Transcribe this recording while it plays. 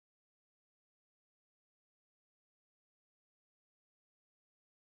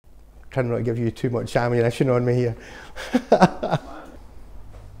trying not to give you too much ammunition on me here.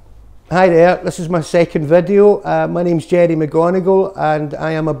 Hi there, this is my second video. My name's Gerry McGonagle and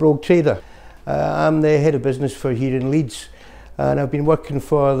I am a Brogue trader. I'm the head of business for here in Leeds, and I've been working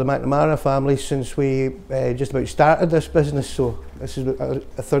for the McNamara family since we just about started this business, so this is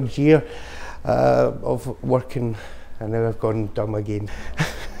a third year of working, and now I've gone dumb again.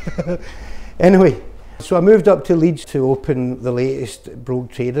 Anyway, so I moved up to Leeds to open the latest Brogue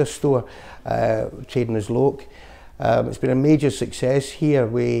trader store, trading as Loke. It's been a major success here.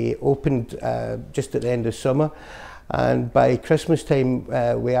 We opened just at the end of summer, and by Christmas time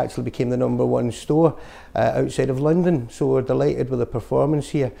we actually became the #1 store outside of London, so we're delighted with the performance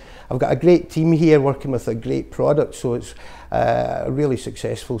here. I've got a great team here working with a great product, so it's a really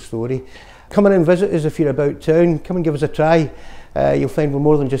successful story. Come in and visit us if you're about town. Come and give us a try. You'll find we're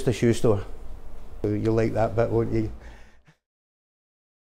more than just a shoe store. You'll like that bit, won't you?